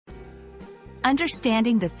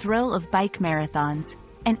Understanding the Thrill of Bike Marathons,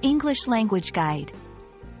 an English language guide.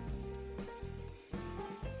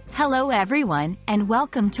 Hello everyone, and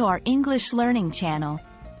welcome to our English learning channel.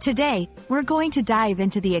 Today, we're going to dive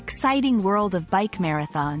into the exciting world of bike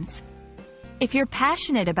marathons. If you're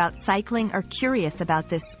passionate about cycling or curious about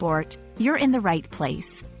this sport, you're in the right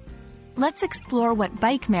place. Let's explore what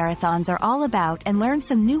bike marathons are all about and learn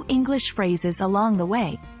some new English phrases along the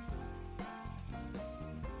way.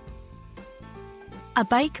 A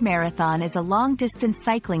bike marathon is a long-distance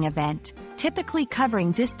cycling event, typically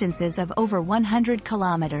covering distances of over 100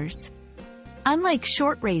 kilometers. Unlike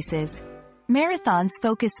short races, marathons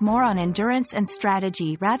focus more on endurance and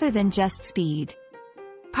strategy rather than just speed.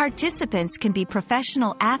 Participants can be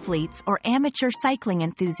professional athletes or amateur cycling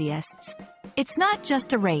enthusiasts. It's not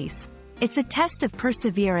just a race, it's a test of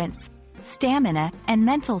perseverance, stamina, and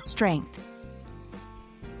mental strength.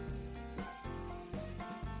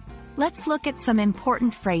 Let's look at some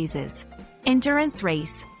important phrases. Endurance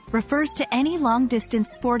race refers to any long-distance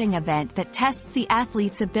sporting event that tests the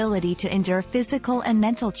athlete's ability to endure physical and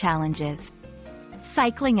mental challenges.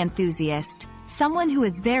 Cycling enthusiast, someone who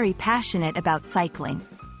is very passionate about cycling.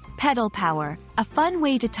 Pedal power, a fun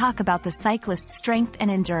way to talk about the cyclist's strength and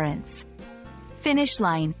endurance. Finish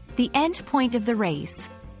line, the end point of the race.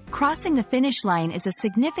 Crossing the finish line is a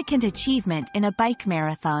significant achievement in a bike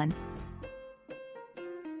marathon.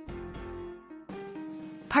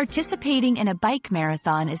 Participating in a bike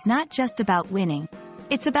marathon is not just about winning.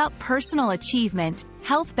 It's about personal achievement,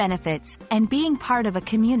 health benefits, and being part of a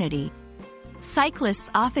community. Cyclists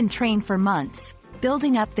often train for months,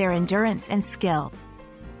 building up their endurance and skill.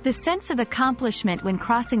 The sense of accomplishment when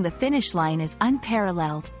crossing the finish line is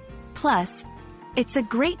unparalleled. Plus, it's a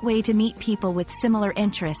great way to meet people with similar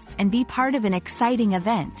interests and be part of an exciting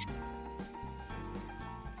event.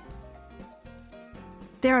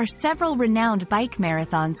 There are several renowned bike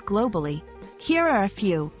marathons globally. Here are a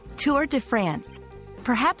few. Tour de France,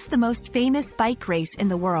 perhaps the most famous bike race in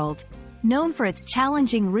the world, known for its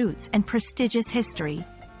challenging routes and prestigious history.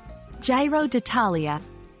 Giro d'Italia,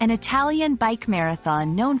 an Italian bike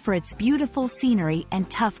marathon known for its beautiful scenery and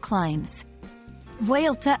tough climbs.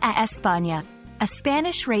 Vuelta a España, a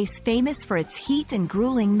Spanish race famous for its heat and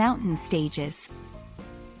grueling mountain stages.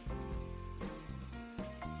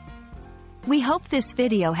 We hope this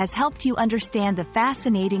video has helped you understand the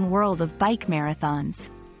fascinating world of bike marathons.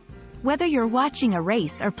 Whether you're watching a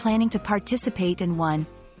race or planning to participate in one,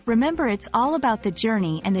 remember it's all about the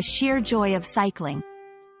journey and the sheer joy of cycling.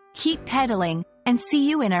 Keep pedaling, and see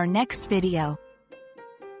you in our next video.